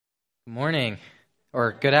Morning,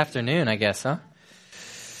 or good afternoon, I guess, huh?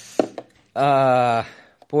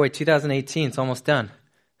 Boy, 2018, it's almost done.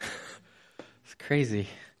 It's crazy.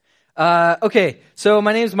 Okay, so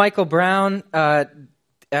my name is Michael Brown,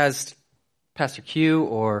 as Pastor Q,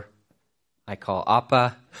 or I call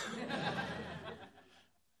Appa,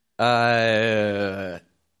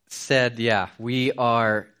 said, we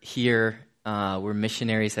are here. We're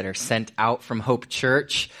missionaries that are sent out from Hope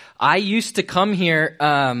Church. I used to come here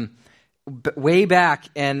way back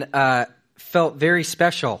and felt very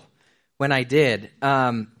special when I did.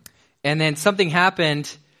 And then something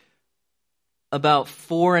happened about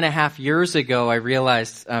 4.5 years ago. I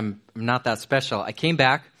realized I'm not that special. I came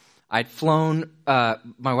back. I'd flown, my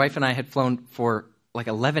wife and I had flown for like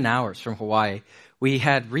 11 hours from Hawaii. We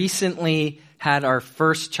had recently had our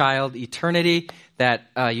first child, Eternity, that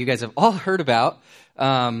you guys have all heard about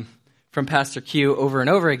from Pastor Q over and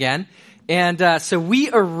over again. And so we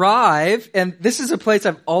arrive, and this is a place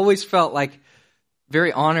I've always felt like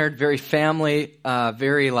very honored, very family,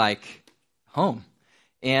 very like home.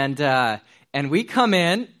 And we come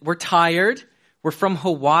in, we're tired, we're from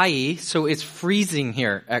Hawaii, so it's freezing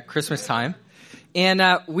here at Christmas time. And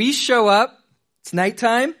we show up, it's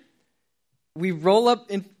nighttime, we roll up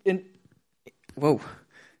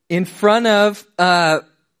in front of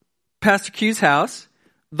Pastor Q's house.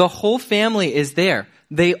 The whole family is there.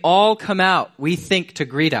 They all come out, we think, to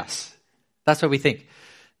greet us. That's what we think.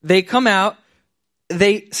 They come out,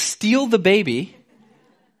 they steal the baby,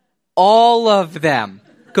 all of them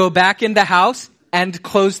go back in the house and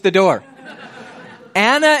close the door.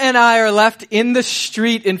 Anna and I are left in the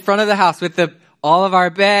street in front of the house with all of our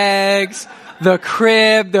bags, the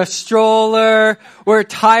crib, the stroller. We're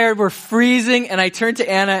tired, we're freezing, and I turn to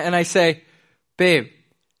Anna and I say, babe,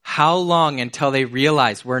 how long until they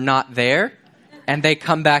realize we're not there and they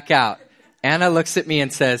come back out? Anna looks at me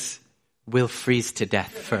and says, we'll freeze to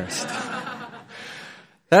death first.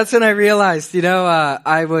 That's when I realized,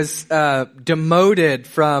 I was demoted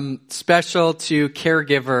from special to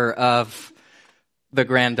caregiver of the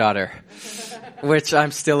granddaughter, which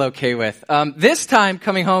I'm still okay with. This time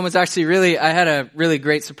coming home was actually I had a really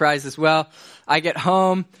great surprise as well. I get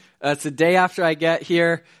home, it's the day after I get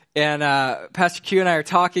here, and Pastor Q and I are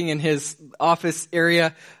talking in his office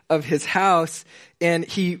area of his house, and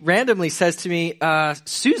he randomly says to me,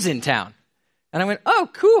 Sue's in town. And I went, oh,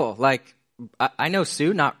 cool. Like, I know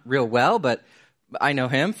Sue, not real well, but I know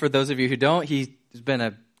him. For those of you who don't, he's been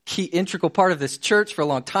a key, integral part of this church for a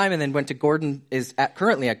long time, and then went to Gordon,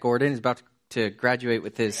 currently at Gordon, is about to graduate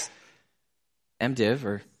with his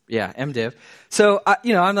MDiv. So,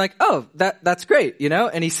 I'm like, oh, that's great,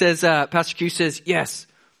 And he says, Pastor Q says, yes,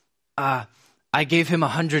 I gave him a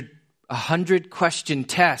 100 question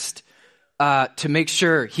test to make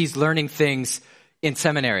sure he's learning things in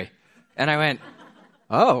seminary. And I went,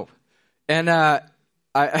 oh. And I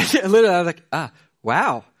was like,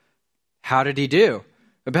 wow, how did he do?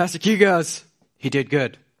 And Pastor Q goes, he did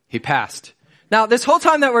good. He passed. Now, this whole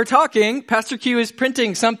time that we're talking, Pastor Q is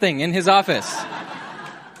printing something in his office.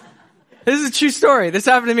 This is a true story. This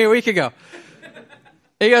happened to me a week ago.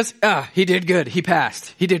 He goes, he did good. He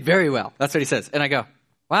passed. He did very well. That's what he says. And I go,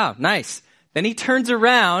 wow, nice. Then he turns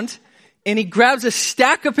around and he grabs a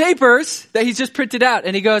stack of papers that he's just printed out.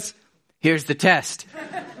 And he goes, here's the test.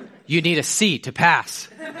 You need a C to pass.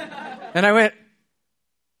 And I went,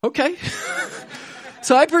 okay.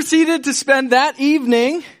 So I proceeded to spend that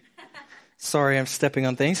evening, sorry, I'm stepping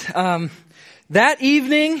on things, that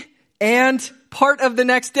evening and part of the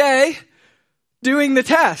next day doing the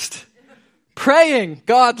test. Praying,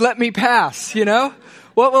 God, let me pass,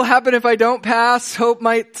 What will happen if I don't pass? Hope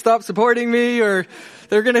might stop supporting me, or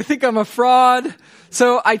they're going to think I'm a fraud.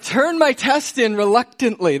 So I turn my test in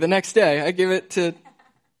reluctantly the next day. I give it to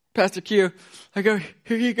Pastor Q. I go,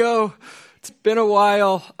 here you go. It's been a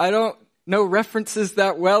while. I don't know references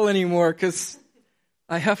that well anymore because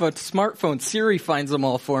I have a smartphone. Siri finds them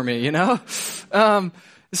all for me,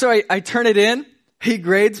 So I turn it in. He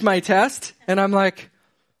grades my test, and I'm like,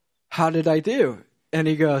 how did I do? And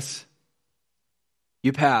he goes,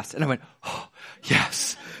 you passed. And I went, oh,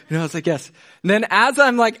 yes. I was like, yes. And then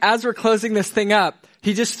as we're closing this thing up,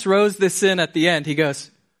 he just throws this in at the end. He goes,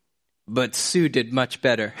 but Sue did much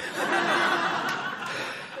better.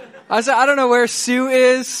 I said, I don't know where Sue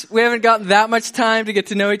is. We haven't gotten that much time to get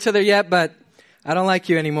to know each other yet, but I don't like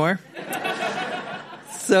you anymore.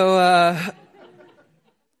 So,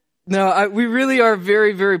 we really are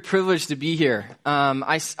very, very privileged to be here.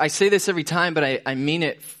 I say this every time, but I mean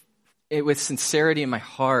it with sincerity in my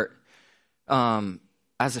heart.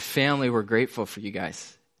 As a family, we're grateful for you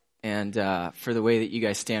guys. and for the way that you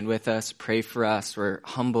guys stand with us, pray for us. We're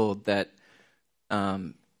humbled that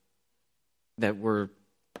that we're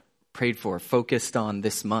prayed for, focused on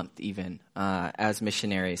this month even as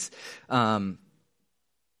missionaries.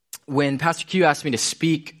 When Pastor Q asked me to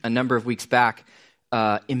speak a number of weeks back,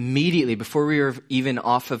 immediately, before we were even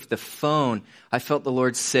off of the phone, I felt the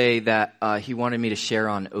Lord say that he wanted me to share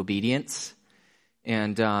on obedience.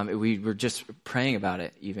 And we were just praying about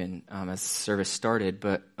it even as the service started.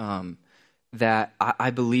 But that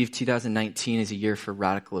I believe 2019 is a year for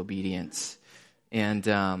radical obedience and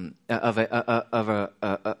of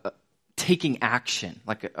a taking action,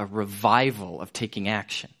 like a revival of taking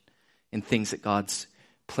action in things that God's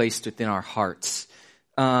placed within our hearts.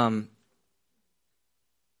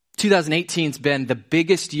 2018's been the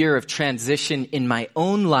biggest year of transition in my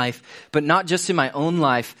own life, but not just in my own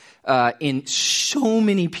life, in so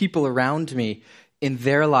many people around me, in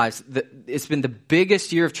their lives. It's been the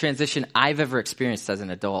biggest year of transition I've ever experienced as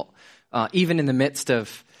an adult, even in the midst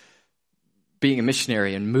of being a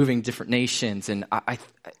missionary and moving different nations. And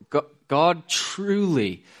God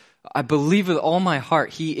truly, I believe with all my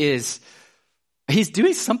heart, He's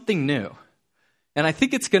doing something new. And I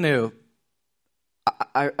think it's going to,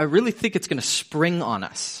 I really think it's going to spring on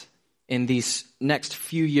us in these next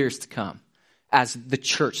few years to come as the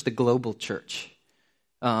church, the global church.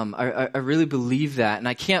 I really believe that. And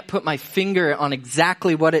I can't put my finger on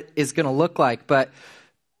exactly what it is going to look like, but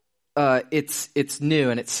it's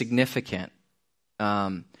new and it's significant.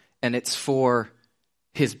 And it's for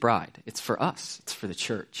His bride. It's for us. It's for the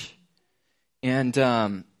church. And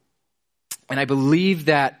I believe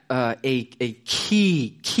that a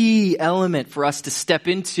key element for us to step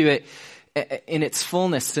into it in its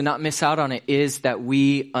fullness, to not miss out on it, is that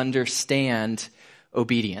we understand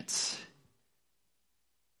obedience.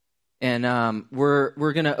 And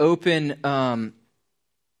we're going to open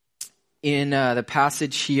in the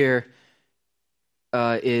passage here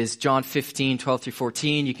is John 15, 12 through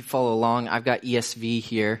 14. You can follow along. I've got ESV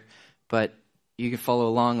here, but you can follow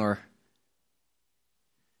along, or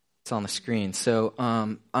it's on the screen. So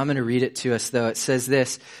I'm going to read it to us, though. It says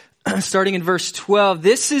this, starting in verse 12,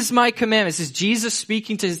 "This is my commandment." This is Jesus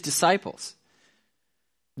speaking to His disciples.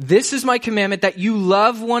 "This is my commandment, that you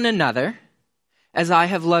love one another as I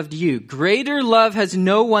have loved you. Greater love has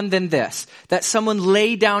no one than this, that someone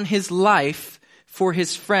lay down his life for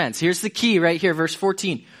his friends." Here's the key right here, verse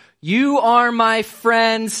 14. "You are my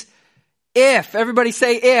friends if," everybody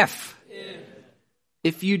say if.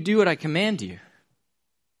 If you do what I command you."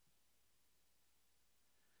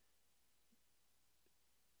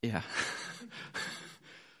 Yeah.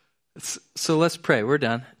 So let's pray. We're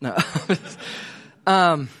done. No.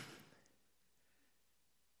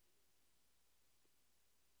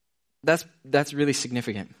 That's really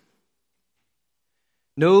significant.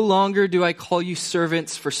 "No longer do I call you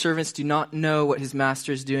servants, for servants do not know what his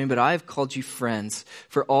master is doing, but I have called you friends.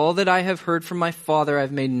 For all that I have heard from my Father I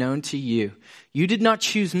have made known to you. You did not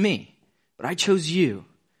choose me, but I chose you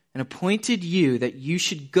and appointed you that you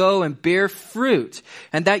should go and bear fruit,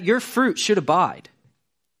 and that your fruit should abide,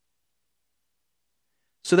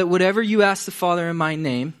 so that whatever you ask the Father in my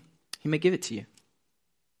name, He may give it to you."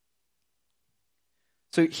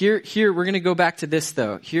 So here we're going to go back to this,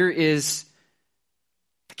 though. Here is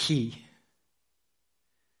the key.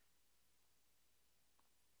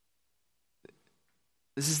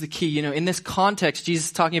 This is the key. You know, in this context, Jesus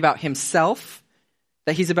is talking about Himself,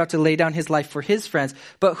 that He's about to lay down His life for His friends.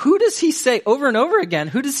 But who does He say over and over again?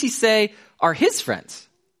 Who does He say are His friends?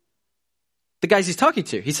 The guys He's talking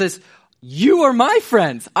to. He says, "You are my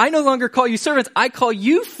friends. I no longer call you servants. I call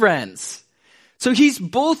you friends." So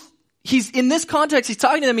He's in this context, He's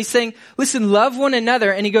talking to them. He's saying, listen, love one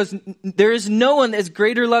another. And He goes, there is no one that's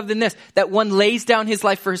greater love than this, that one lays down his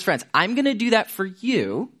life for his friends. I'm going to do that for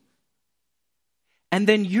you. And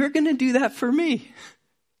then you're going to do that for me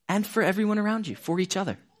and for everyone around you, for each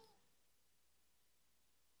other.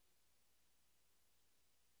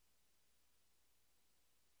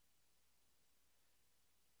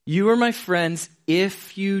 "You are my friends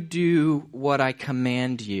if you do what I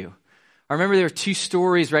command you." I remember there were two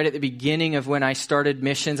stories right at the beginning of when I started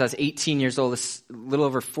missions. I was 18 years old, a little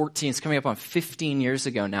over 14. It's coming up on 15 years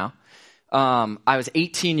ago now. I was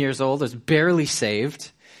 18 years old. I was barely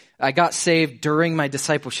saved. I got saved during my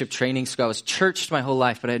discipleship training school. I was churched my whole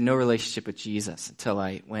life, but I had no relationship with Jesus until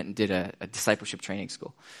I went and did a discipleship training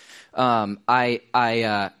school.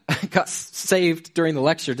 I got saved during the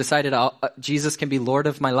lecture, decided Jesus can be Lord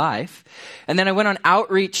of my life. And then I went on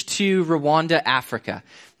outreach to Rwanda, Africa.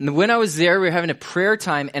 And when I was there, we were having a prayer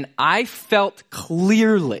time, and I felt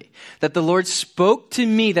clearly that the Lord spoke to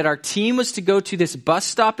me that our team was to go to this bus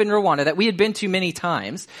stop in Rwanda that we had been to many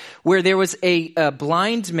times, where there was a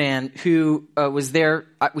blind man who was there.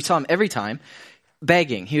 We saw him every time,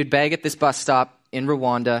 begging. He would beg at this bus stop in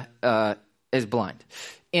Rwanda as blind.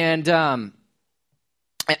 And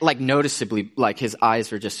like noticeably, like his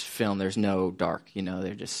eyes are just film. There's no dark,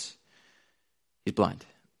 he's blind.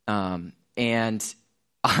 And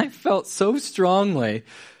I felt so strongly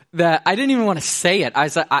that I didn't even want to say it.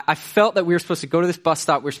 I felt that we were supposed to go to this bus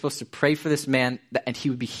stop. We were supposed to pray for this man and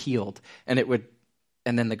he would be healed, and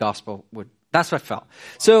then the gospel would. That's what I felt.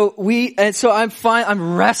 So I'm fine.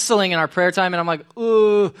 I'm wrestling in our prayer time, and I'm like,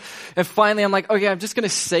 ooh. And finally, I'm like, okay, I'm just going to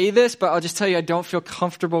say this, but I'll just tell you, I don't feel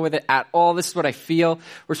comfortable with it at all. This is what I feel.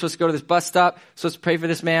 We're supposed to go to this bus stop. Supposed to pray for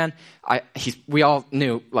this man. We all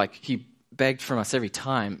knew, like, he begged from us every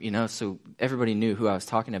time, so everybody knew who I was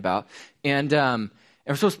talking about. And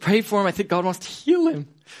we're supposed to pray for him. I think God wants to heal him.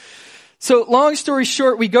 So long story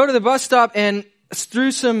short, we go to the bus stop, and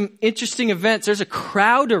through some interesting events, there's a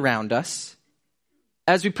crowd around us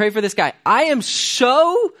as we pray for this guy. I am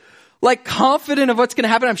so confident of what's going to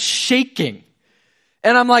happen. I'm shaking.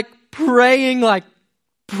 And I'm praying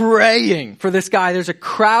for this guy. There's a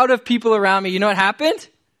crowd of people around me. You know what happened?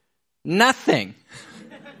 Nothing.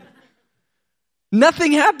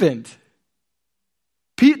 Nothing happened.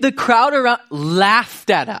 The crowd around laughed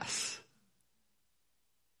at us.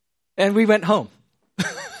 And we went home.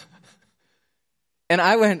 And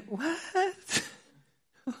I went, what?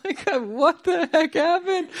 What the heck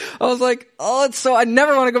happened? I was like, I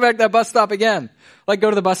never want to go back to that bus stop again. Go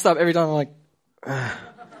to the bus stop every time. I'm like,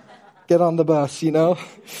 get on the bus,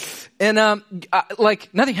 And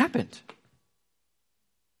nothing happened.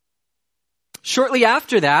 Shortly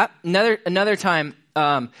after that, another time,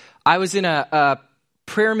 I was in a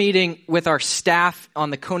prayer meeting with our staff on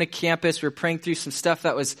the Kona campus. We were praying through some stuff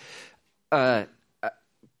that was, it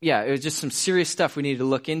was just some serious stuff we needed to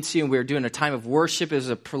look into, and we were doing a time of worship. It was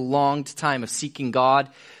a prolonged time of seeking God.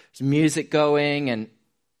 There's music going, and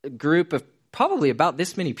a group of probably about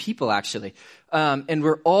this many people, actually. And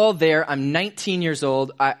we're all there. I'm 19 years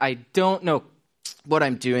old. I don't know what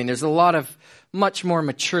I'm doing. There's a lot of much more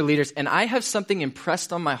mature leaders, and I have something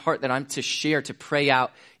impressed on my heart that I'm to share, to pray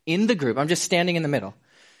out in the group. I'm just standing in the middle,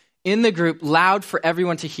 in the group, loud for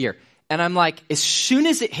everyone to hear. And I'm like, as soon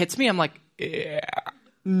as it hits me, I'm like, yeah.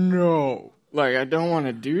 No, I don't want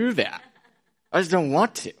to do that. I just don't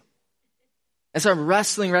want to. And so I'm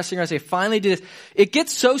wrestling. Finally do this. It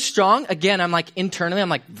gets so strong. Again, I'm internally,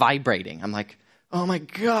 I'm vibrating. I'm like, oh my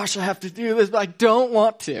gosh, I have to do this, but I don't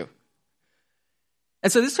want to.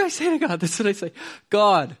 And so this is what I say to God. This is what I say.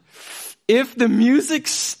 God, if the music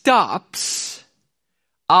stops,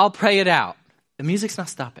 I'll pray it out. The music's not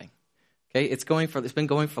stopping. Okay. It's been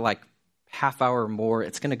going for half hour or more.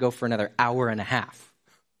 It's going to go for another hour and a half.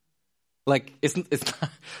 It's not,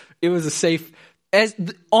 it was a safe,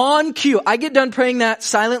 on cue. I get done praying that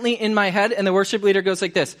silently in my head, and the worship leader goes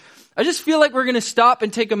like this. I just feel like we're going to stop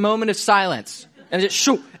and take a moment of silence. And it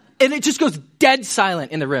just goes dead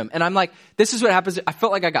silent in the room. And I'm like, this is what happens. I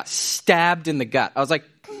felt like I got stabbed in the gut. I was like,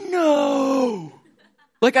 no.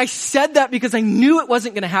 I said that because I knew it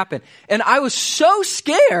wasn't going to happen. And I was so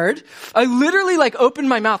scared, I literally opened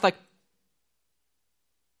my mouth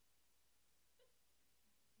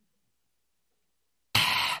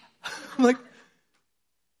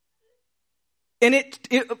and it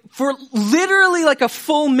for literally a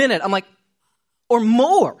full minute, I'm like, or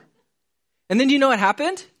more. And then do you know what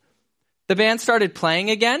happened? The band started playing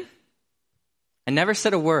again. I never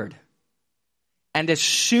said a word. And as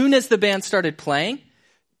soon as the band started playing,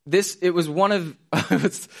 it was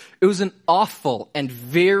an awful and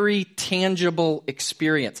very tangible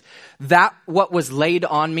experience. That what was laid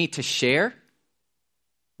on me to share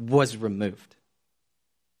was removed.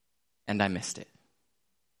 And I missed it.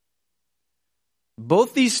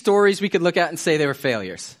 Both these stories we could look at and say they were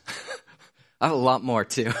failures. I have a lot more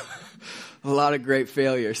too. A lot of great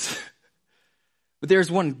failures. But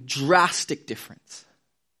there's one drastic difference.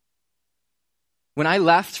 When I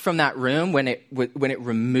left from that room, when it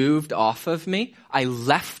removed off of me, I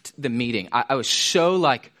left the meeting. I was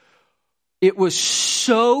so it was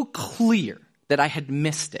so clear that I had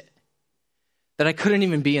missed it, that I couldn't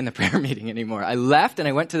even be in the prayer meeting anymore. I left and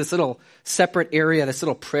I went to this little separate area, this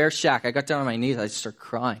little prayer shack. I got down on my knees. I just started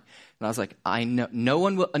crying. And I was like, I know no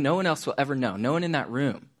one else will ever know. No one in that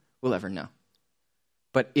room will ever know.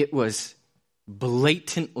 But it was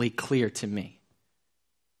blatantly clear to me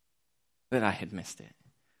that I had missed it,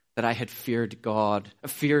 that I had feared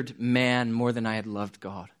man more than I had loved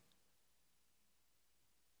God.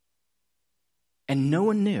 And no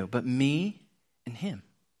one knew but me and him.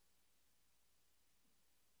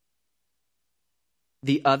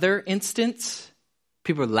 The other instance,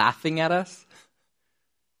 people were laughing at us.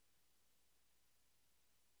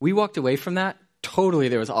 We walked away from that. Totally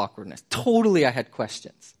there was awkwardness. Totally I had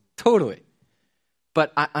questions. Totally.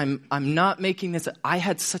 But I'm not making this. I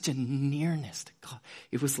had such a nearness to God.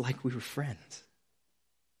 It was like we were friends.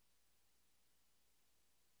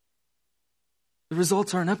 The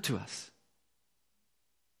results aren't up to us.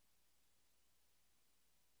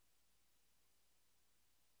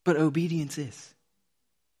 But obedience is.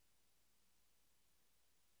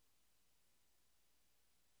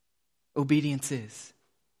 Obedience is.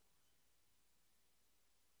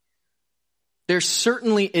 There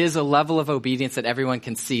certainly is a level of obedience that everyone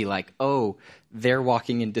can see, like, oh, they're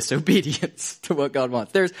walking in disobedience to what God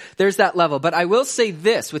wants. There's that level. But I will say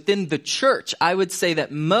this, within the church, I would say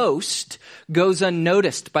that most goes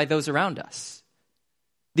unnoticed by those around us.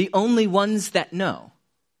 The only ones that know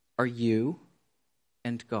are you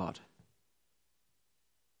and God.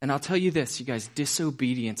 And I'll tell you this, you guys,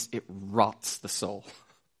 disobedience, it rots the soul.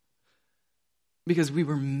 Because we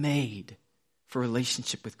were made for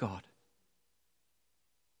relationship with God.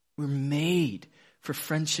 We're made for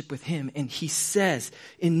friendship with him. And he says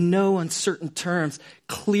in no uncertain terms,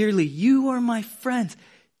 clearly, you are my friends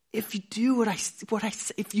if you do what I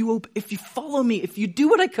say, if you follow me, if you do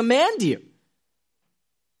what I command you.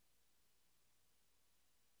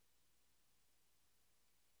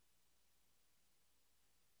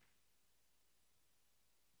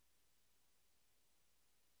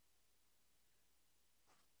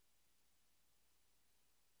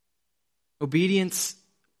 Obedience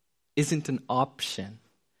isn't an option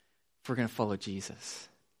if we're going to follow Jesus.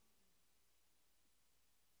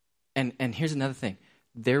 And here's another thing.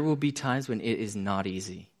 There will be times when it is not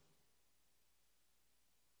easy.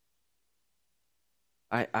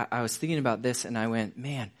 I was thinking about this and I went,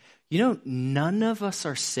 man, none of us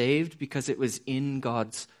are saved because it was in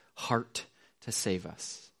God's heart to save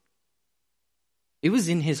us. It was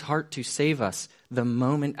in his heart to save us the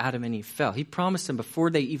moment Adam and Eve fell. He promised them before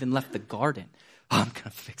they even left the garden, I'm going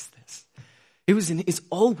to fix this. It's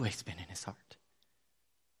always been in his heart.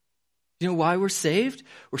 You know why we're saved?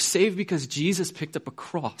 We're saved because Jesus picked up a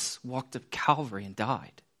cross, walked up Calvary, and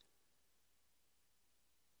died.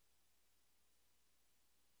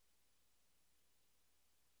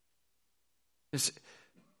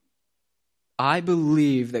 I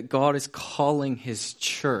believe that God is calling his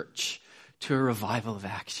church to a revival of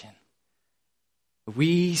action.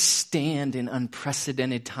 We stand in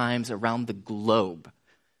unprecedented times around the globe.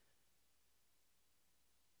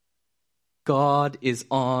 God is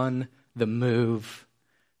on the move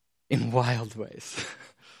in wild ways.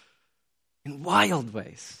 In wild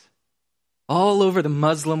ways. All over the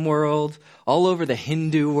Muslim world, all over the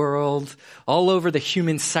Hindu world, all over the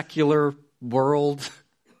human secular world.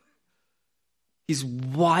 He's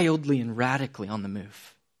wildly and radically on the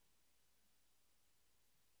move.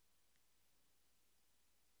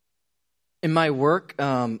 In my work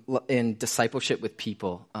in discipleship with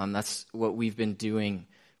people, that's what we've been doing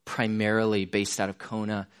primarily based out of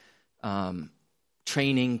Kona.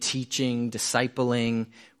 Training, teaching, discipling.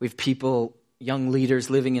 We have people, young leaders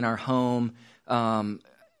living in our home.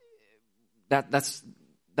 That's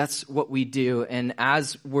what we do. And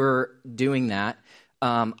as we're doing that,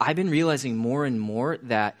 I've been realizing more and more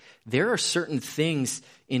that there are certain things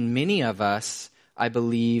in many of us, I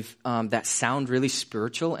believe, that sound really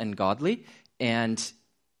spiritual and godly, and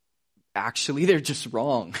actually they're just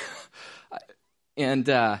wrong. And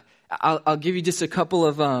I'll give you just a couple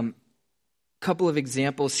of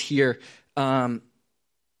examples here. I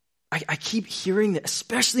keep hearing that,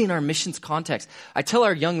 especially in our missions context. I tell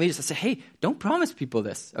our young leaders, I say, hey, don't promise people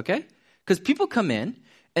this, okay? Because people come in,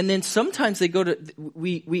 and then sometimes they go to,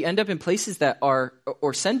 we end up in places that are,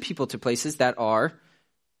 or send people to places that are,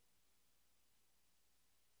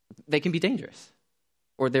 they can be dangerous,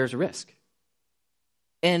 or there's a risk.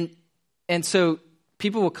 And so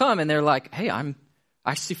people will come and they're like, hey, I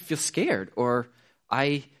actually feel scared, or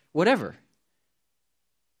whatever.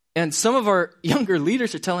 And some of our younger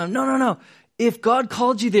leaders are telling them, no. If God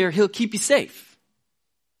called you there, he'll keep you safe.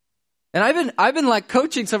 And I've been like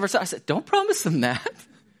coaching some of our, I said, don't promise them that.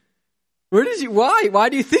 Why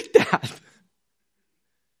do you think that?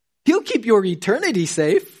 He'll keep your eternity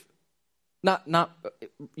safe. Not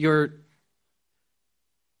your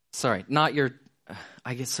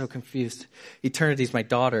I get so confused. Eternity's my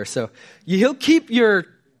daughter, so he'll keep your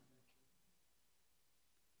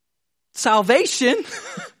salvation.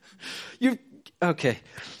 Okay.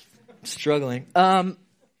 I'm struggling. But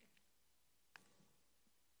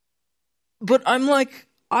I'm like,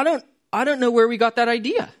 I don't know where we got that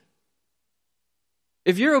idea.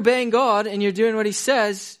 If you're obeying God and you're doing what he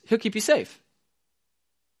says, he'll keep you safe.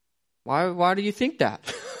 Why do you think that?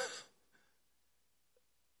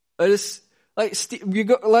 I just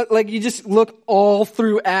you just look all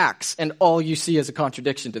through Acts and all you see is a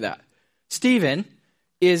contradiction to that. Stephen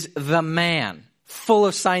is the man, full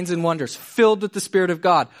of signs and wonders, filled with the Spirit of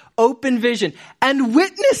God, open vision, and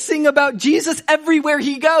witnessing about Jesus everywhere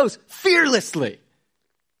he goes, fearlessly.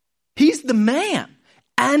 He's the man,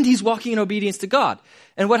 and he's walking in obedience to God.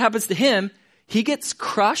 And what happens to him? He gets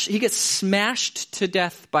crushed, he gets smashed to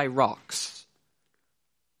death by rocks.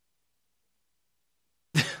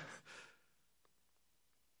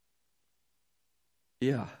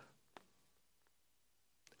 Yeah.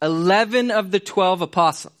 11 of the 12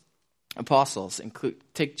 apostles,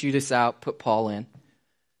 take Judas out, put Paul in,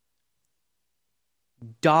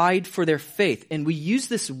 died for their faith. And we use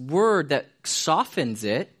this word that softens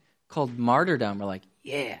it called martyrdom. We're like,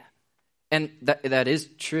 yeah. And that is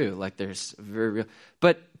true. Like there's very real.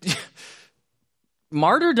 But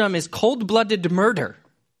martyrdom is cold-blooded murder.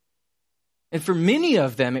 And for many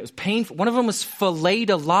of them, it was painful. One of them was filleted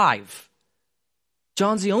alive.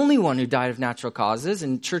 John's the only one who died of natural causes,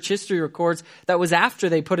 and church history records that was after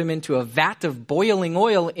they put him into a vat of boiling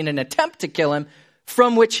oil in an attempt to kill him,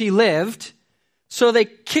 from which he lived. So they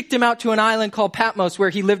kicked him out to an island called Patmos, where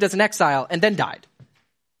he lived as an exile and then died.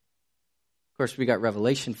 Of course, we got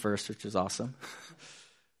Revelation first, which is awesome.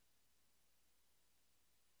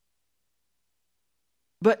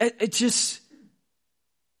 But it just...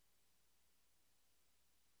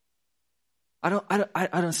 I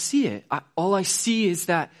don't see it. All I see is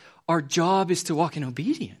that our job is to walk in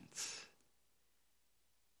obedience.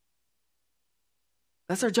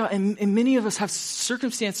 That's our job. And many of us have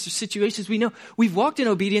circumstances or situations we know we've walked in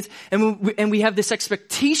obedience and we have this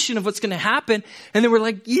expectation of what's going to happen. And then we're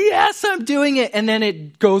like, yes, I'm doing it. And then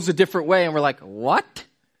it goes a different way. And we're like, what?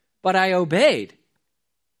 But I obeyed.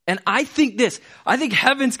 And I think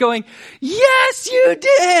heaven's going, yes, you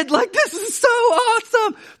did. Like, this is so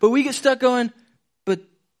awesome. But we get stuck going, but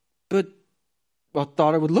I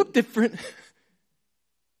thought it would look different.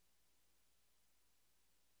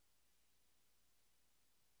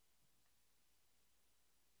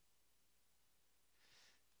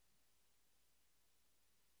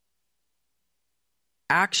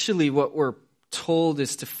 Actually, what we're told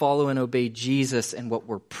is to follow and obey Jesus, and what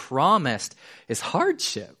we're promised is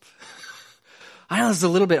hardship. I know it's a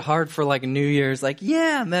little bit hard for like New Year's, like,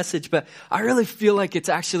 yeah, message, but I really feel like it's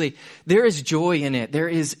actually, there is joy in it. There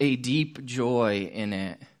is a deep joy in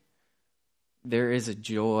it. There is a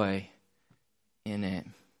joy in it.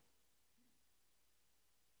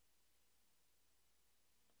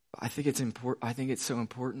 I think it's important. I think it's so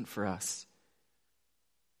important for us.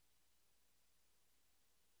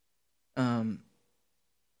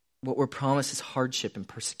 What we're promised is hardship and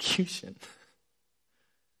persecution.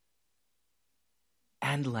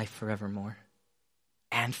 And life forevermore.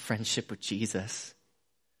 And friendship with Jesus.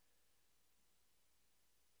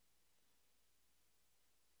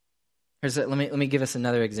 Let me give us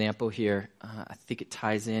another example here. I think it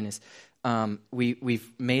ties in. Is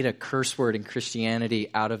we've made a curse word in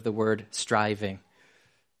Christianity out of the word striving.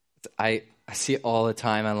 I see it all the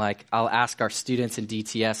time. I'll ask our students in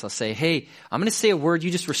DTS, I'll say, hey, I'm going to say a word,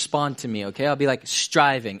 you just respond to me, okay? I'll be like,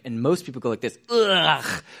 striving. And most people go like this,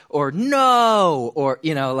 ugh, or no, or,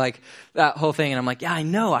 like that whole thing. And I'm like, yeah, I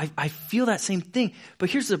know. I feel that same thing. But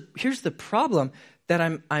here's the problem that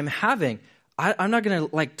I'm having. I'm not going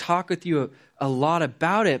to talk with you a lot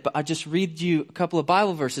about it, but I'll just read you a couple of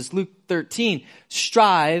Bible verses. Luke 13,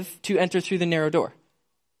 strive to enter through the narrow door.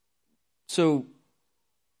 So,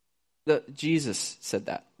 Jesus said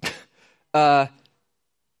that.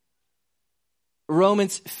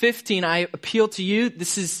 Romans 15, I appeal to you,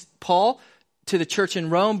 this is Paul, to the church in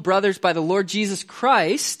Rome, brothers, by the Lord Jesus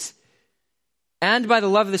Christ, and by the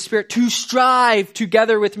love of the Spirit, to strive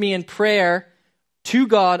together with me in prayer to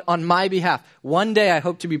God on my behalf. One day I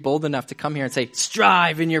hope to be bold enough to come here and say,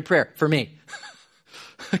 strive in your prayer for me.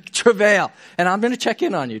 Travail. And I'm going to check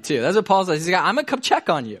in on you too. That's what Paul says. He's like, I'm going to come check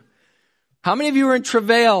on you. How many of you were in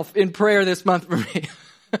travail in prayer this month for me?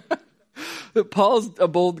 Paul's a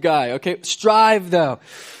bold guy. Okay, strive though.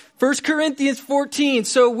 1 Corinthians 14.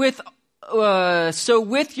 So with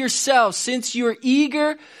yourselves, since you are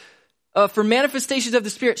eager for manifestations of the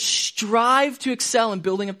Spirit, strive to excel in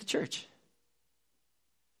building up the church.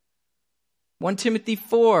 1 Timothy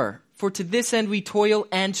 4, for to this end we toil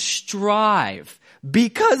and strive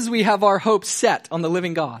because we have our hope set on the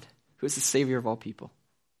living God, who is the Savior of all people.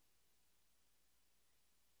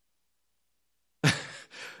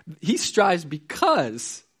 He strives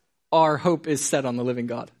because our hope is set on the living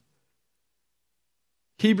God.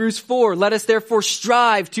 Hebrews 4, let us therefore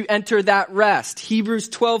strive to enter that rest. Hebrews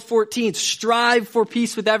 12:14, strive for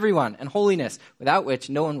peace with everyone and holiness, without which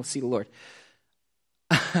no one will see the Lord.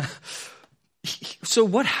 So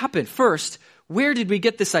what happened? First, where did we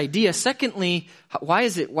get this idea? Secondly, why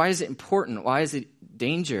is it important? Why is it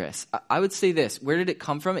dangerous? I would say this. Where did it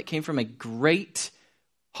come from? It came from a great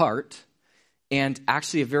heart and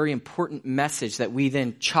actually a very important message that we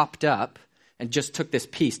then chopped up and just took this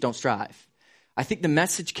piece, don't strive. I think the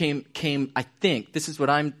message came, I think, this is what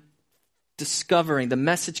I'm discovering. The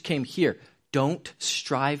message came here. Don't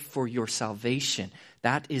strive for your salvation.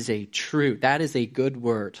 That is a good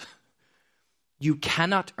word. You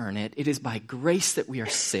cannot earn it. It is by grace that we are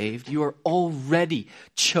saved. You are already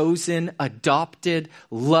chosen, adopted,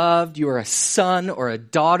 loved. You are a son or a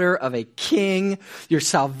daughter of a king. Your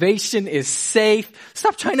salvation is safe.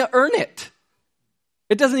 Stop trying to earn it.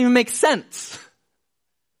 It doesn't even make sense.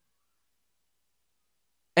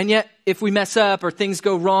 And yet, if we mess up or things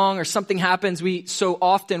go wrong or something happens,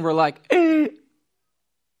 we're like,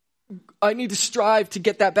 I need to strive to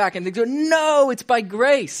get that back. And they go, no, it's by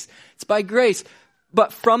grace. It's by grace.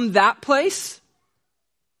 But from that place,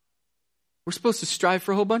 we're supposed to strive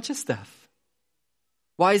for a whole bunch of stuff.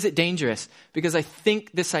 Why is it dangerous? Because I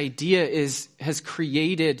think this idea has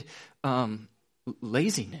created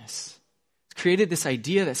laziness. It's created this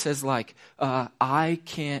idea that says like,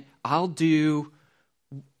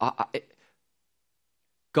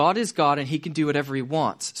 God is God and he can do whatever he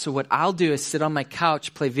wants. So what I'll do is sit on my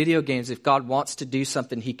couch, play video games. If God wants to do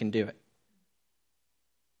something, he can do it.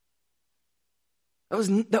 That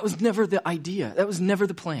was never the idea. That was never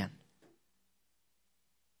the plan.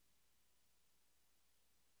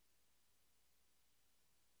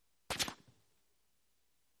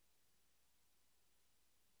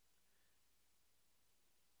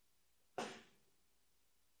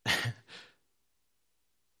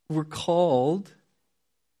 We're called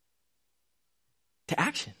to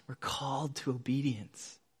action. We're called to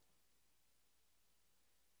obedience.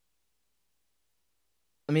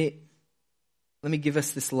 Let me give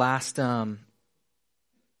us this last one.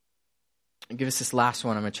 I'm going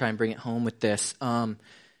to try and bring it home with this.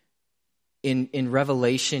 In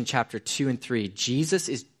Revelation chapter 2 and 3, Jesus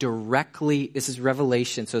is this is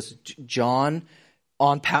Revelation, so it's John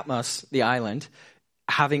on Patmos, the island,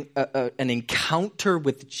 having an encounter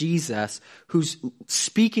with Jesus who's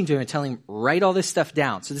speaking to him and telling him, write all this stuff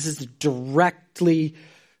down. So this is directly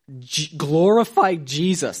glorified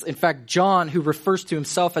Jesus. In fact, John, who refers to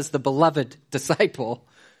himself as the beloved disciple,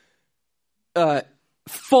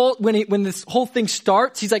 when this whole thing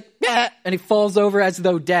starts, he's like, "Bah," and he falls over as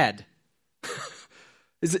though dead.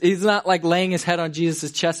 He's not like laying his head on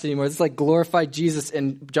Jesus' chest anymore. It's like glorified Jesus,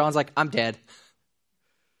 and John's like, I'm dead.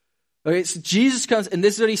 Okay, so Jesus comes, and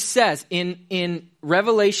this is what he says in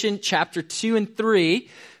Revelation chapter 2 and 3.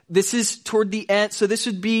 This is toward the end, so this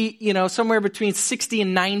would be, somewhere between 60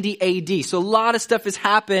 and 90 AD. So a lot of stuff has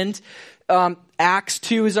happened. Acts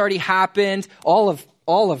 2 has already happened. All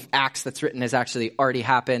of Acts that's written has actually already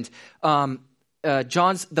happened.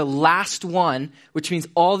 John's the last one, which means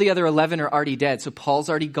all the other 11 are already dead. So Paul's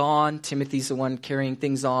already gone. Timothy's the one carrying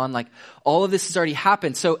things on. Like all of this has already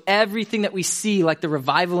happened. So everything that we see, like the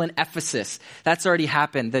revival in Ephesus, that's already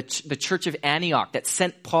happened. The church of Antioch that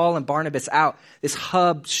sent Paul and Barnabas out, this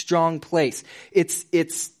hub, strong place. It's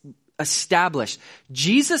established.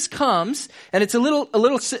 Jesus comes, and it's a little,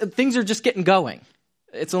 things are just getting going.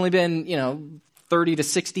 It's only been, 30 to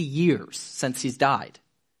 60 years since he's died.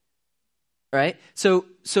 Right? So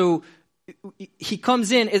he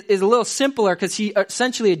comes in is a little simpler because he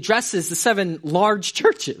essentially addresses the 7 large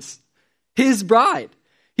churches, his bride.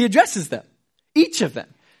 He addresses them, each of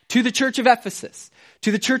them, to the church of Ephesus,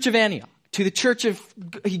 to the church of Antioch, to the church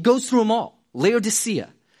he goes through them all, Laodicea,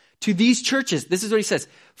 to these churches. This is what he says.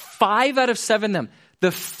 5 out of 7 of them,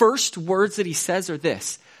 the first words that he says are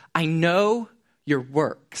this: I know your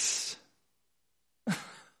works.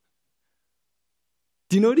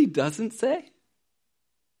 Do you know what he doesn't say?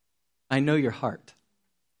 I know your heart.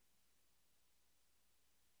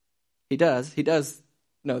 He does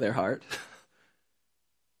know their heart.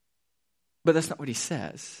 But that's not what he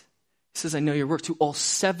says. He says, I know your work. To all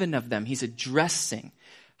 7 of them, he's addressing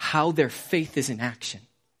how their faith is in action.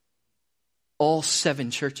 All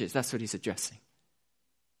 7 churches, that's what he's addressing.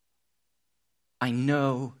 I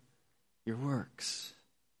know your works.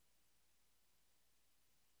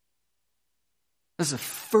 Those are the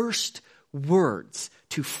first words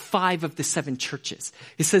to 5 of the 7 churches.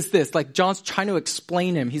 He says this, like John's trying to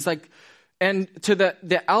explain him. He's like, and to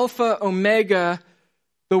the Alpha, Omega,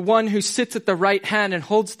 the one who sits at the right hand and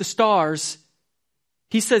holds the stars,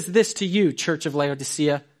 he says this to you, Church of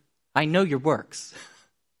Laodicea, I know your works.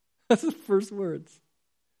 That's the first words.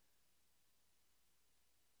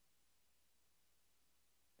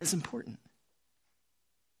 It's important.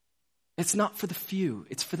 It's not for the few,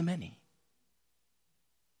 it's for the many.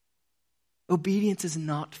 Obedience is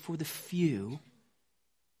not for the few,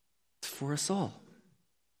 it's for us all.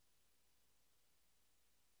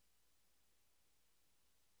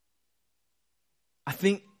 I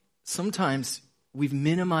think sometimes we've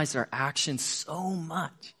minimized our actions so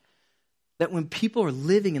much that when people are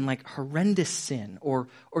living in like horrendous sin or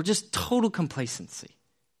just total complacency,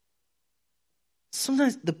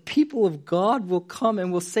 sometimes the people of God will come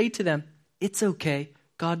and will say to them, it's okay,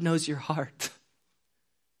 God knows your heart.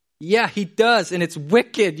 Yeah, he does, and it's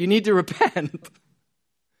wicked. You need to repent.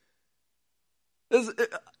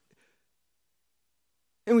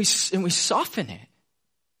 And we soften it.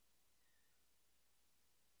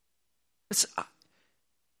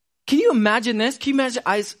 Can you imagine this? Can you imagine?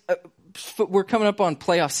 We're coming up on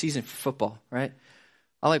playoff season for football, right?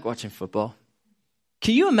 I like watching football.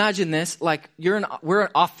 Can you imagine this? Like we're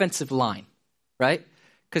an offensive line, right?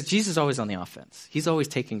 Because Jesus is always on the offense. He's always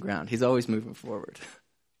taking ground. He's always moving forward.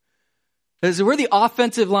 So we're the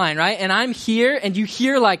offensive line, right? And I'm here, and you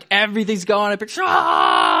hear like everything's going up.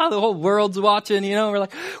 The whole world's watching, you know. We're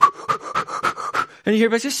like, and you hear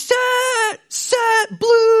everybody say, set,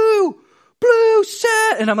 blue,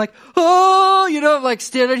 set. And I'm like, oh, you know, I'm like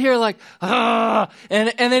standing here like, and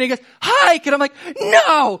then he goes, hike. And I'm like,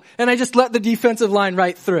 no. And I just let the defensive line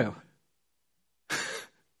right through. I'm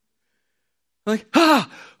like,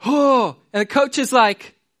 oh. And the coach is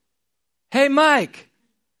like, hey, Mike.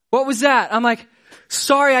 What was that? I'm like,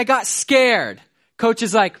 sorry, I got scared. Coach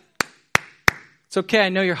is like, it's okay, I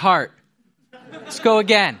know your heart. Let's go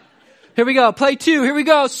again. Here we go, play 2, here we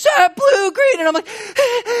go, set, blue, green. And I'm like,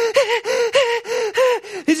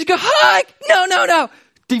 he's just go, hike, no.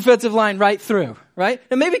 Defensive line right through, right?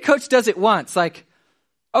 And maybe coach does it once, like,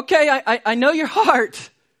 okay, I know your heart.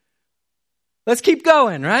 Let's keep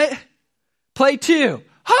going, right? Play 2,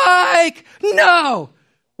 hike, no.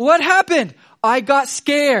 What happened? I got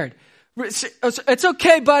scared. It's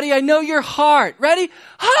okay, buddy. I know your heart. Ready?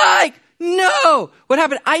 Hike. No. What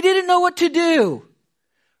happened? I didn't know what to do.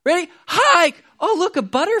 Ready? Hike. Oh, look, a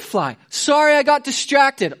butterfly. Sorry, I got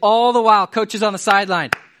distracted. All the while, coach is on the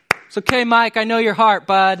sideline. It's okay, Mike. I know your heart,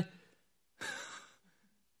 bud.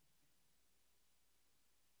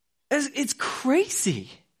 It's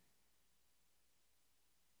crazy.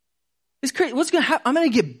 It's crazy. What's going to happen? I'm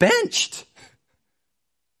going to get benched.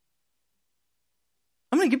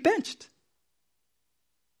 I'm going to get benched.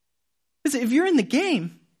 Listen, if you're in the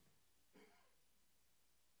game,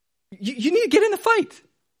 you need to get in the fight.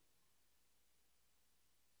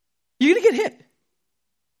 You're going to get hit.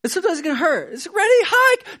 And sometimes it's going to hurt. It's ready,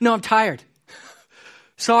 hike. No, I'm tired.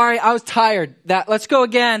 Sorry, I was tired. Let's go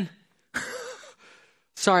again.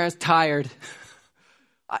 Sorry, I was tired.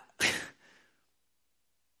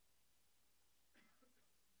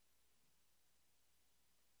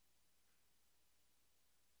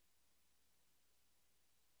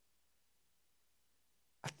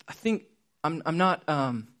 I think I'm not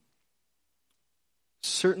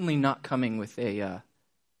certainly not coming with a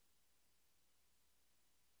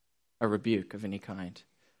rebuke of any kind.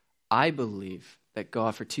 I believe that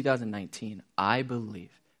God, for 2019, I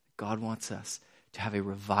believe God wants us to have a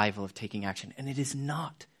revival of taking action. And it is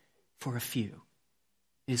not for a few.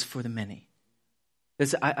 It is for the many.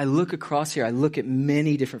 As I look across here, I look at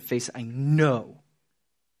many different faces. I know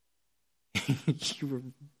you were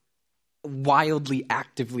wildly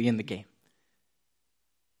actively in the game.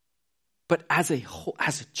 But as a whole,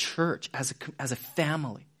 as a church, as a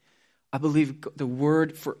family, I believe the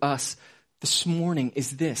word for us this morning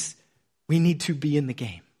is this: we need to be in the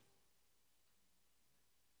game.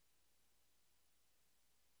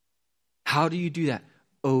 How do you do that?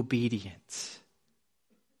 Obedience.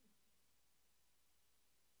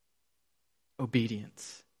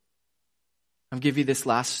 Obedience. I'll give you this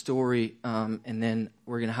last story, and then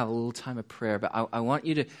we're going to have a little time of prayer. But I want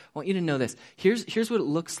you to know this. Here's what it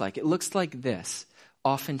looks like. It looks like this.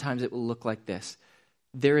 Oftentimes it will look like this.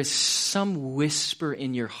 There is some whisper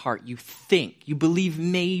in your heart. You think, you believe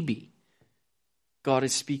maybe God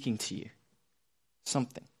is speaking to you.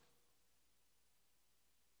 Something.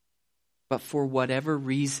 But for whatever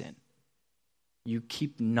reason, you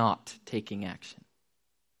keep not taking action.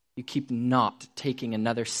 You keep not taking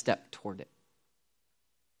another step toward it.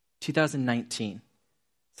 2019.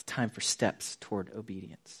 It's time for steps toward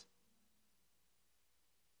obedience.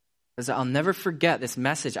 Because I'll never forget this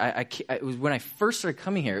message. It was when I first started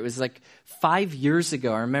coming here. It was like 5 years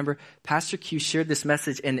ago. I remember Pastor Q shared this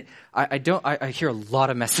message, and I hear a lot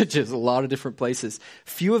of messages, a lot of different places.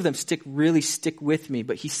 Few of them stick with me.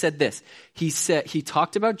 But he said this. He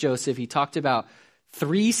talked about Joseph. He talked about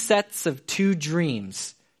 3 sets of 2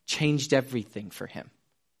 dreams changed everything for him.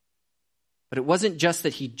 But it wasn't just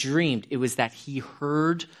that he dreamed. It was that he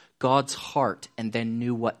heard God's heart and then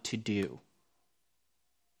knew what to do.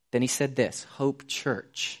 Then he said this, Hope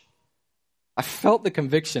Church. I felt the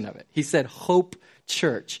conviction of it. He said, Hope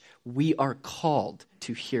Church, we are called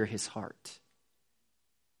to hear his heart.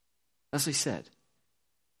 That's what he said.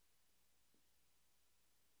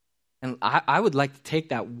 And I would like to take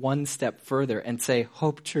that one step further and say,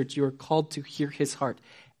 Hope Church, you are called to hear his heart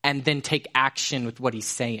and then take action with what he's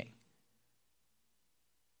saying.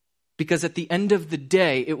 Because at the end of the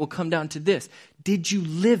day, it will come down to this. Did you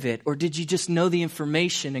live it, or did you just know the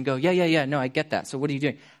information and go, yeah, no, I get that. So what are you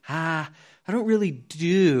doing? I don't really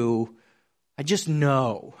do. I just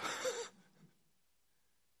know.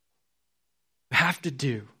 We have to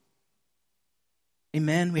do.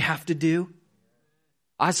 Amen? We have to do.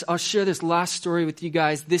 I'll share this last story with you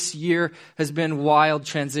guys. This year has been a wild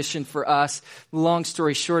transition for us. Long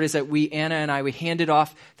story short is that Anna and I handed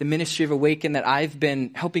off the ministry of Awaken that I've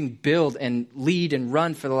been helping build and lead and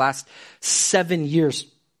run for the last 7 years,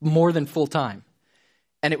 more than full time.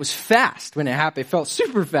 And it was fast when it happened. It felt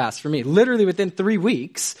super fast for me. Literally within 3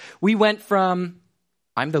 weeks, we went from,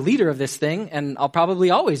 I'm the leader of this thing, and I'll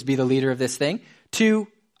probably always be the leader of this thing, to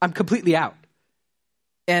I'm completely out.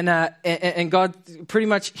 And God pretty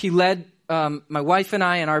much, he led my wife and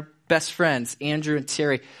I and our best friends, Andrew and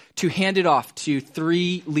Terry, to hand it off to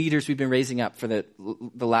 3 leaders we've been raising up for the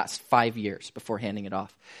last 5 years before handing it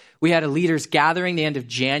off. We had a leaders gathering the end of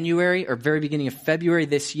January or very beginning of February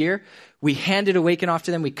this year. We handed Awaken off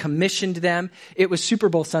to them. We commissioned them. It was Super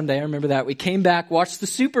Bowl Sunday. I remember that. We came back, watched the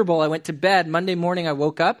Super Bowl. I went to bed. Monday morning, I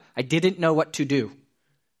woke up. I didn't know what to do.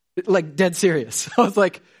 Like, dead serious. I was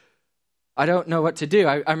like, I don't know what to do.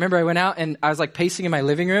 I remember I went out and I was like pacing in my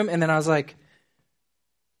living room, and then I was like,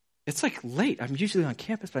 it's like late. I'm usually on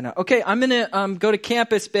campus by now. Okay, I'm going to go to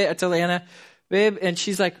campus, babe. I tell Anna, babe, and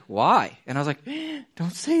she's like, why? And I was like,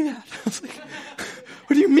 don't say that. I was like,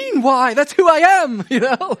 what do you mean why? That's who I am,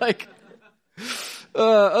 I was like,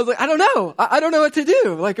 I don't know. I don't know what to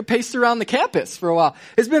do. Like, I paced around the campus for a while.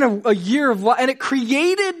 It's been a year of, and it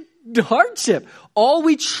created hardship. All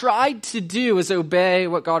we tried to do is obey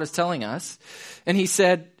what God is telling us. And he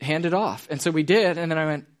said, hand it off. And so we did. And then I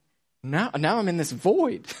went, now I'm in this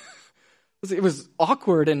void. It was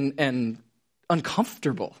awkward and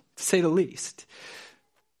uncomfortable, to say the least.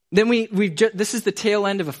 Then this is the tail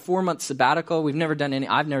end of a 4-month sabbatical. I've never done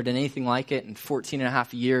anything like it in 14 and a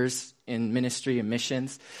half years in ministry and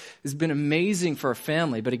missions. It's been amazing for our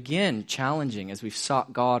family, but again, challenging as we've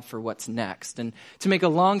sought God for what's next. And to make a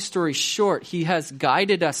long story short, he has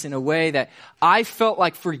guided us in a way that I felt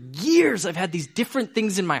like for years I've had these different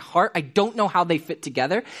things in my heart. I don't know how they fit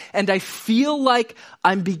together. And I feel like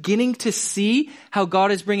I'm beginning to see how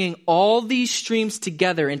God is bringing all these streams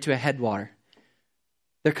together into a headwater.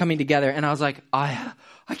 They're coming together. And I was like,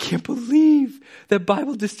 I can't believe that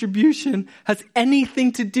Bible distribution has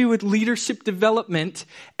anything to do with leadership development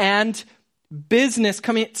and business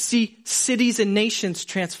coming to see cities and nations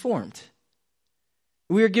transformed.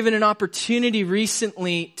 We were given an opportunity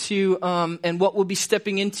recently to, and what we'll be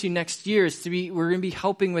stepping into next year is we're going to be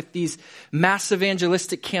helping with these mass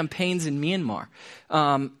evangelistic campaigns in Myanmar.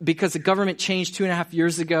 Because the government changed 2.5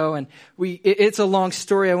 years ago, and it's a long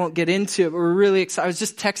story. I won't get into it, but we're really excited. I was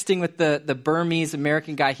just texting with the Burmese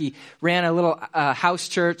American guy. He ran a little house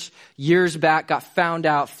church years back, got found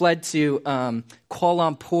out, fled to Kuala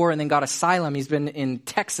Lumpur, and then got asylum. He's been in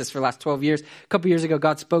Texas for the last 12 years. A couple years ago,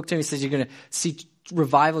 God spoke to him. He says, you're going to see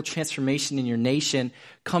revival transformation in your nation.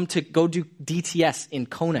 Go do DTS in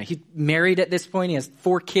Kona. He's married at this point. He has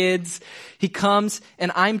 4 kids. He comes, and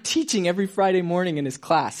I'm teaching every Friday morning in his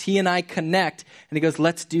class. He and I connect, and he goes,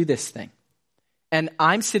 let's do this thing. And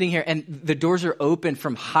I'm sitting here, and the doors are open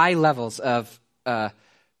from high levels of, the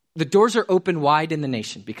doors are open wide in the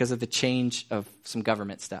nation because of the change of some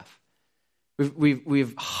government stuff.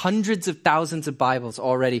 We've hundreds of thousands of Bibles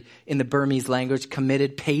already in the Burmese language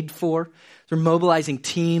committed, paid for. We're mobilizing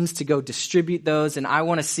teams to go distribute those, and I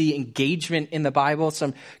want to see engagement in the Bible. So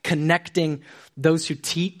I'm connecting those who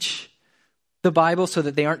teach the Bible so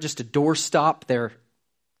that they aren't just a doorstop, they're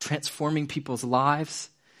transforming people's lives.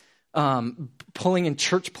 pulling in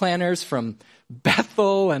church planners from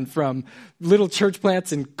Bethel and from little church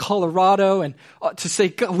plants in Colorado, and to say,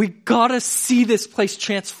 God, we gotta see this place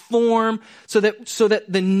transform so that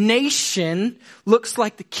the nation looks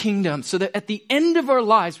like the kingdom, so that at the end of our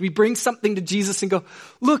lives we bring something to Jesus and go,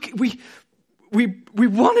 look, we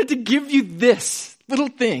wanted to give you this little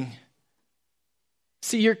thing.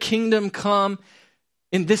 See your kingdom come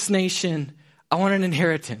in this nation. I want an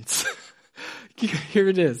inheritance. Here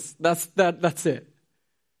it is. That's it.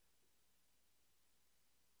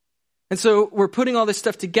 And so we're putting all this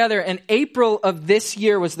stuff together, and April of this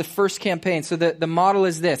year was the first campaign. So the model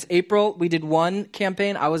is this. April, we did one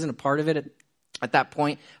campaign. I wasn't a part of it at that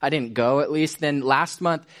point. I didn't go, at least. Then last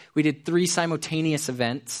month, we did 3 simultaneous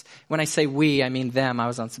events. When I say we, I mean them. I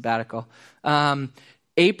was on sabbatical.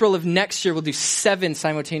 April of next year, we'll do 7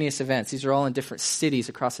 simultaneous events. These are all in different cities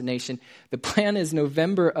across the nation. The plan is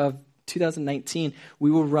November of 2019,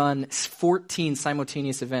 we will run 14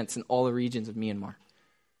 simultaneous events in all the regions of Myanmar.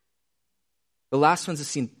 The last ones have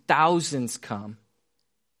seen thousands come.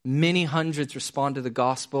 Many hundreds respond to the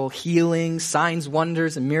gospel, healing, signs,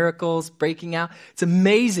 wonders, and miracles breaking out. It's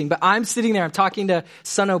amazing. But I'm sitting there, I'm talking to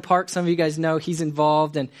Sunno Park. Some of you guys know he's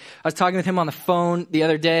involved. And I was talking with him on the phone the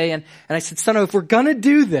other day. And I said, Sunno, if we're going to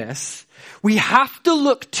do this, we have to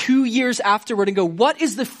look 2 years afterward and go, what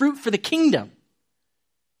is the fruit for the kingdom?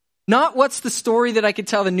 Not what's the story that I could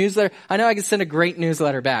tell the newsletter. I know I could send a great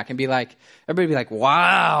newsletter back and be like, everybody be like,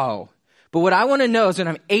 wow. But what I want to know is when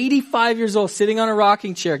I'm 85 years old, sitting on a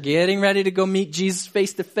rocking chair, getting ready to go meet Jesus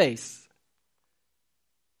face to face,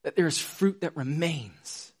 that there is fruit that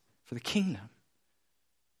remains for the kingdom.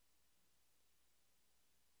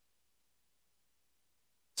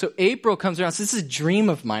 So April comes around. So this is a dream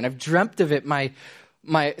of mine. I've dreamt of it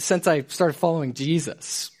since I started following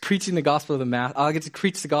Jesus, preaching the gospel of the mass. I'll get to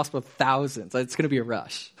preach the gospel of thousands. It's going to be a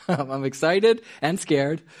rush. I'm excited and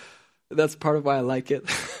scared. That's part of why I like it.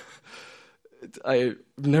 I've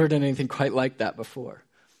never done anything quite like that before.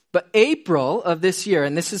 But April of this year,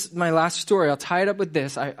 and this is my last story, I'll tie it up with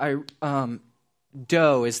this.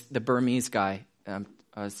 Do is the Burmese guy I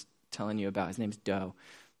was telling you about. His name's Do.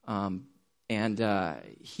 And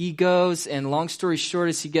he goes, and long story short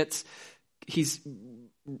is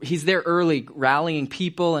he's there early, rallying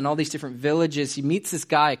people in all these different villages. He meets this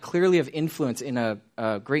guy, clearly of influence in a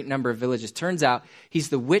great number of villages. Turns out he's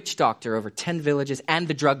the witch doctor over 10 villages and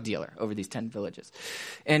the drug dealer over these 10 villages.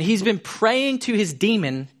 And he's been praying to his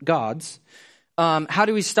demon gods. How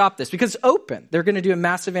do we stop this? Because it's open. They're going to do a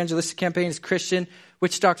massive evangelistic campaign as Christian.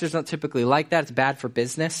 Witch doctors don't typically like that. It's bad for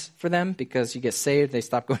business for them because you get saved, they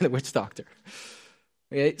stop going to the witch doctor.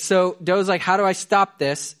 Okay? So Doe's like, how do I stop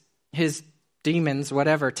this? His demons,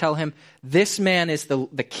 whatever, tell him this man is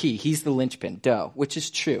the key. He's the linchpin, Do, which is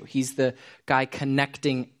true. He's the guy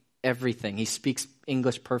connecting everything. He speaks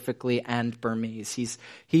English perfectly and Burmese.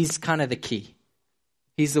 He's kind of the key.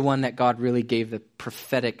 He's the one that God really gave the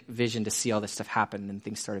prophetic vision to see all this stuff happen and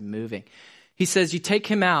things started moving. He says, you take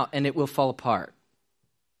him out and it will fall apart.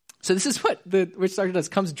 So this is what the witch doctor does.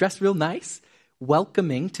 Comes dressed real nice,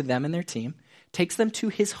 welcoming to them and their team, takes them to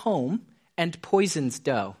his home and poisons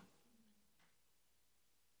Do.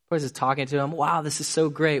 Is talking to him, wow, this is so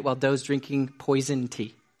great, while Doe's drinking poison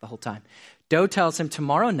tea the whole time. Doe tells him,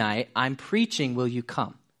 tomorrow night, I'm preaching, will you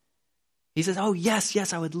come? He says, oh,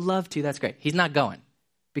 yes, I would love to. That's great. He's not going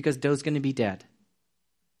because Doe's going to be dead.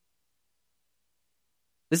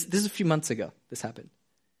 This is a few months ago, this happened.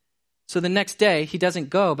 So the next day, he doesn't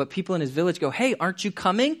go, but people in his village go, hey, aren't you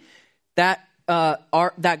coming? That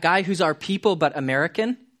guy who's our people but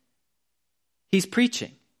American, he's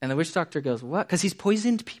preaching. And the witch doctor goes, what? Because he's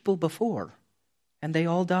poisoned people before, and they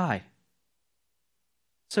all die.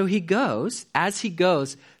 So he goes. As he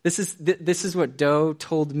goes, this is what Do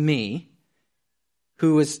told me,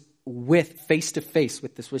 who was face to face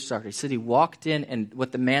with this witch doctor. He said he walked in, and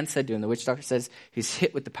what the man said to him, the witch doctor says, he's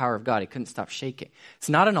hit with the power of God. He couldn't stop shaking. It's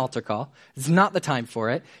not an altar call. It's not the time for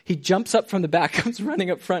it. He jumps up from the back, comes running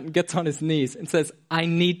up front, and gets on his knees and says, I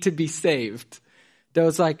need to be saved.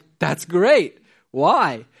 Do's like, that's great.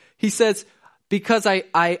 Why? He says, because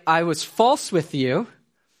I was false with you.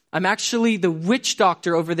 I'm actually the witch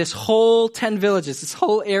doctor over this whole 10 villages, this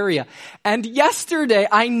whole area. And yesterday,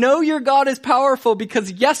 I know your God is powerful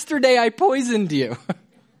because yesterday I poisoned you.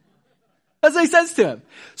 That's what he says to him.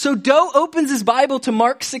 So Do opens his Bible to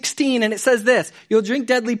Mark 16 and it says this, you'll drink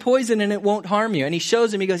deadly poison and it won't harm you. And he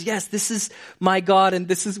shows him, he goes, yes, this is my God and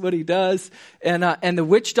this is what he does. And the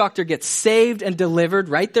witch doctor gets saved and delivered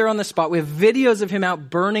right there on the spot. We have videos of him out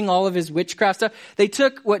burning all of his witchcraft stuff. They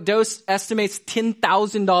took what Do estimates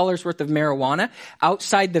 $10,000 worth of marijuana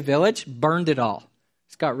outside the village, burned it all.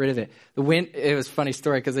 got rid of it. The wind, it was a funny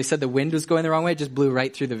story because they said the wind was going the wrong way. It just blew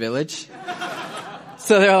right through the village.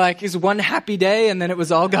 So they're like, it was one happy day and then it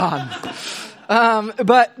was all gone.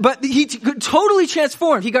 But he totally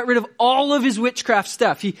transformed. He got rid of all of his witchcraft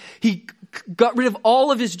stuff. He got rid of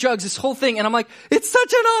all of his drugs, this whole thing. And I'm like, it's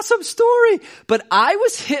such an awesome story. But I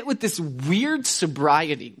was hit with this weird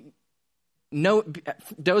sobriety. No,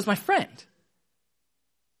 that was my friend.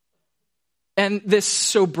 And this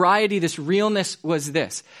sobriety, this realness was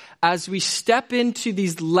this. As we step into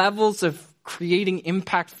these levels of creating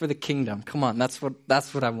impact for the kingdom, come on, that's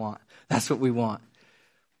what I want. That's what we want.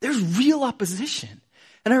 There's real opposition.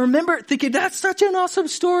 And I remember thinking, that's such an awesome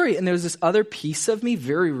story. And there was this other piece of me,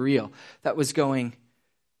 very real, that was going,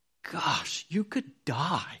 gosh, you could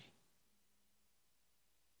die.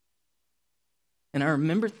 And I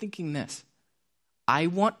remember thinking this, I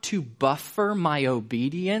want to buffer my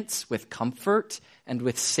obedience with comfort and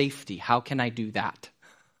with safety. How can I do that?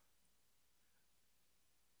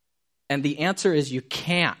 And the answer is you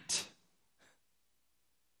can't.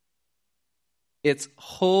 It's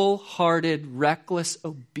wholehearted, reckless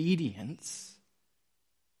obedience,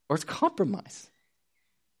 or it's compromise.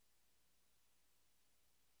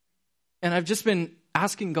 And I've just been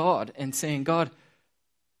asking God and saying, God,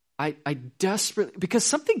 I desperately, because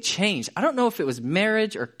something changed. I don't know if it was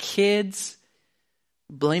marriage or kids.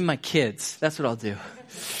 Blame my kids. That's what I'll do.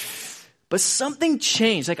 But something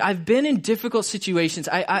changed. Like, I've been in difficult situations.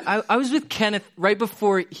 I was with Kenneth right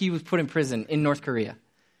before he was put in prison in North Korea.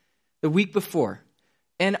 The week before.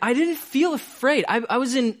 And I didn't feel afraid. I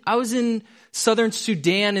was in southern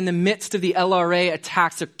Sudan in the midst of the LRA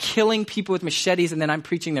attacks. They're killing people with machetes, and then I'm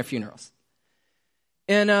preaching their funerals.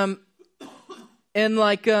 And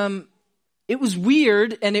it was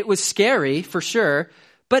weird and it was scary for sure.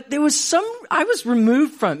 But there was I was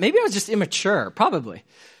removed from it. Maybe I was just immature, probably.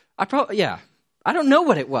 I don't know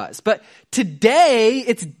what it was. But today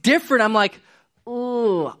it's different. I'm like,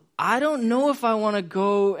 oh, I don't know if I want to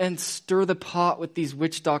go and stir the pot with these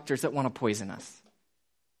witch doctors that want to poison us.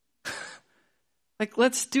 Like,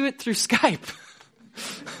 let's do it through Skype.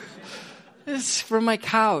 It's from my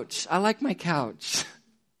couch. I like my couch.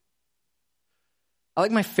 I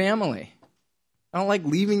like my family. I don't like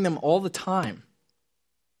leaving them all the time.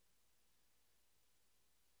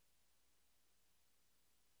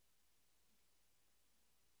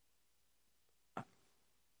 I'm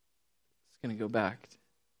just going to go back.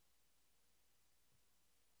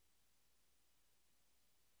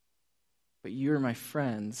 But you are my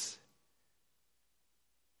friends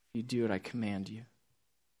if you do what I command you.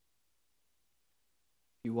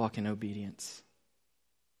 You walk in obedience.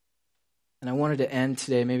 And I wanted to end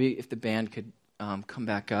today, maybe if the band could come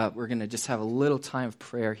back up. We're going to just have a little time of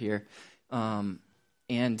prayer here. And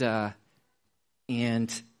we're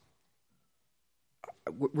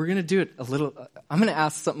going to do it a little, I'm going to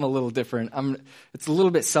ask something a little different. It's a little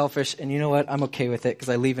bit selfish, and you know what? I'm okay with it because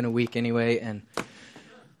I leave in a week anyway.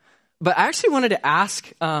 But I actually wanted to ask,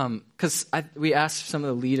 because we asked some of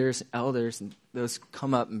the leaders, elders, and those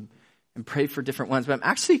come up and pray for different ones. But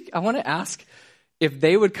I want to ask if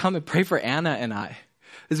they would come and pray for Anna and I.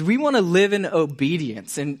 Because we want to live in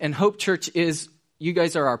obedience. And Hope Church you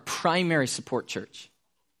guys are our primary support church.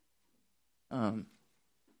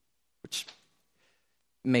 Which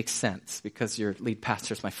makes sense because your lead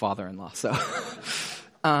pastor is my father-in-law. So,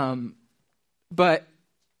 but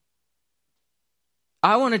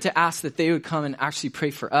I wanted to ask that they would come and actually pray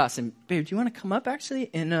for us. And babe, do you want to come up actually?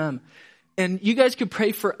 And you guys could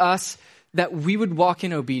pray for us that we would walk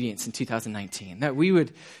in obedience in 2019, that we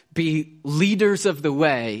would be leaders of the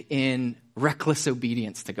way in reckless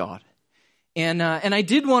obedience to God. And I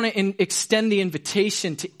did want to extend the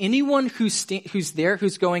invitation to anyone who's there,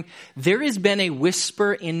 who's going, there has been a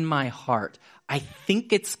whisper in my heart. I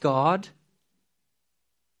think it's God,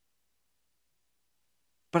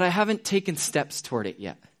 but I haven't taken steps toward it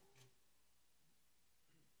yet.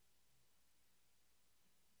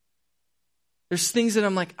 There's things that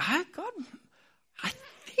I'm like, God, I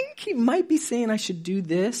think he might be saying I should do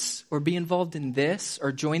this or be involved in this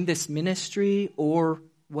or join this ministry or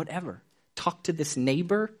whatever. Talk to this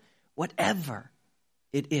neighbor, whatever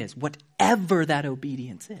it is, whatever that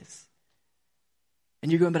obedience is.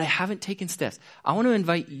 And you're going, but I haven't taken steps. I want to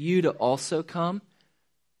invite you to also come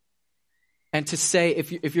and to say,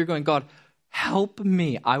 if you're going, God, help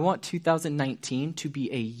me. I want 2019 to be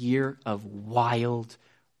a year of wild,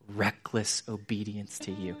 reckless obedience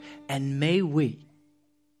to you. And may we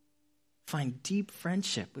find deep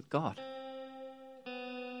friendship with God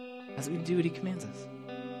as we do what he commands us.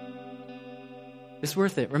 It's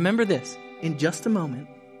worth it. Remember this. In just a moment,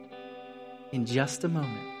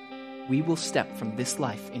 we will step from this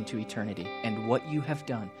life into eternity. And what you have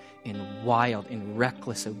done in wild, in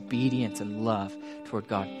reckless obedience and love toward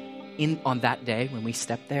God, on that day when we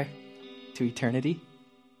step there to eternity,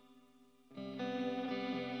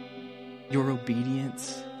 your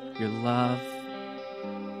obedience, your love,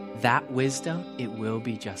 that wisdom, it will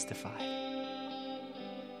be justified.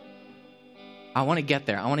 I want to get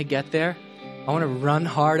there. I want to run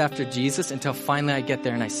hard after Jesus until finally I get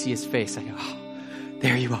there and I see his face. I go, oh,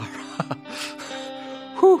 there you are.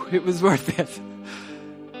 Whew, it was worth it.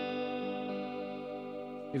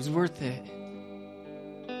 It was worth it.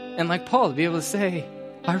 And like Paul, to be able to say,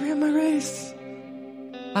 I ran my race.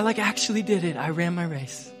 I actually did it. I ran my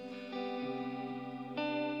race.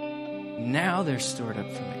 Now they're stored up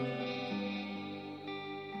for me.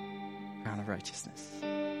 Crown of righteousness.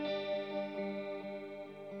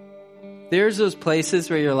 There's those places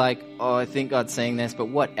where you're like, oh, I think God's saying this, but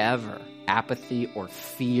whatever. Apathy or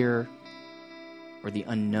fear or the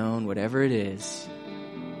unknown, whatever it is,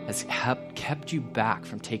 has kept you back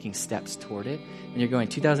from taking steps toward it. And you're going,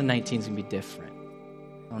 2019 is going to be different.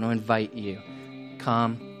 I want to invite you.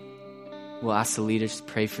 Come. We'll ask the leaders to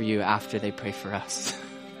pray for you after they pray for us.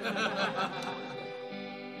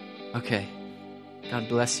 Okay. God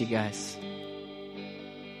bless you guys.